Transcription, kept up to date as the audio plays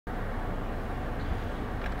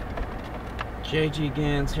JG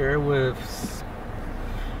Gans here with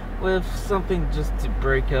something just to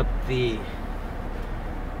break up the,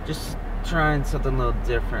 just trying something a little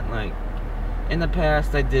different. Like in the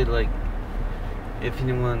past I did, like, if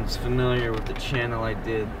anyone's familiar with the channel, I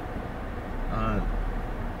did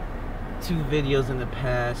 2 videos in the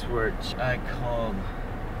past which I called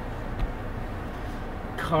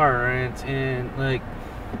car rants, and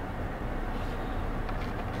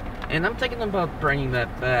I'm thinking about bringing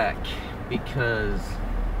that back because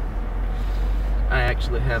I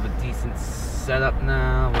actually have a decent setup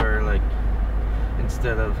now where, like,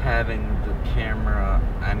 instead of having the camera,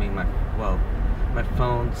 my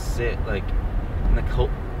phone sit like in the cup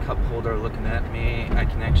holder looking at me, I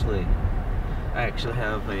actually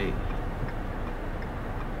have a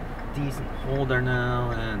decent holder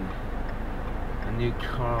now and a new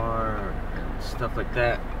car and stuff like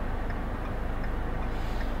that.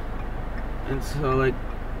 And so, like,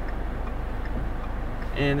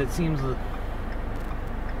 and it seems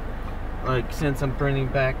like since I'm bringing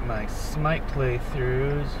back my Smite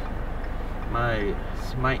playthroughs, my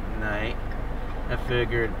Smite night, I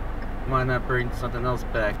figured why not bring something else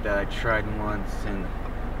back that I tried once and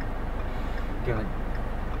gonna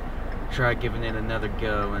try giving it another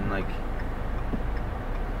go. And like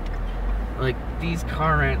these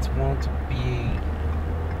car rants won't be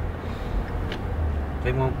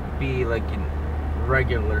like a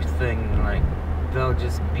regular thing. Like, they'll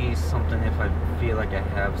just be something if I feel like I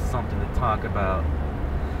have something to talk about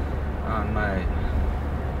on my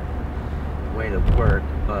way to work.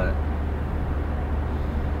 But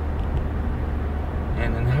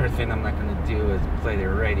and another thing I'm not going to do is play the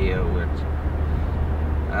radio,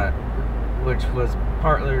 which was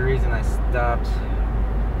partly the reason I stopped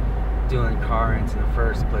doing car rants in the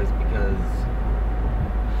first place, because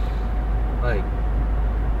like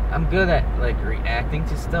I'm good at like reacting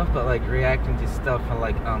to stuff, but like reacting to stuff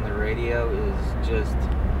like on the radio is just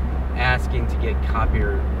asking to get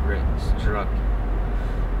copyright struck.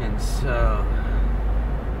 And so,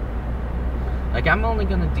 like, I'm only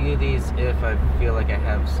gonna do these if I feel like I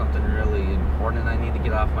have something really important I need to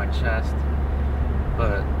get off my chest.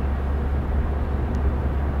 But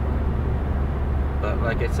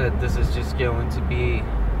like I said, this is just going to be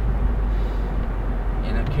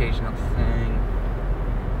an occasional thing.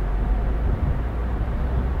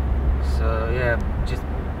 So yeah, just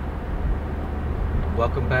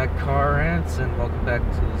welcome back, car rants, and welcome back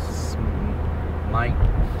to Smite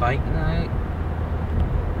fight night.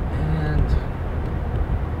 And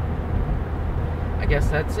I guess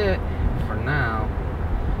that's it for now,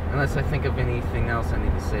 unless I think of anything else I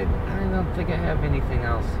need to say. I don't think I have anything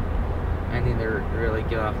else I need to really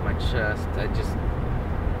get off my chest.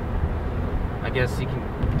 I guess you can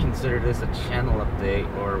consider this a channel update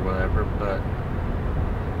or whatever, but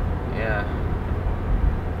yeah,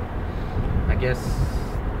 I guess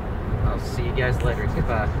I'll see you guys later.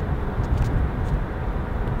 Goodbye.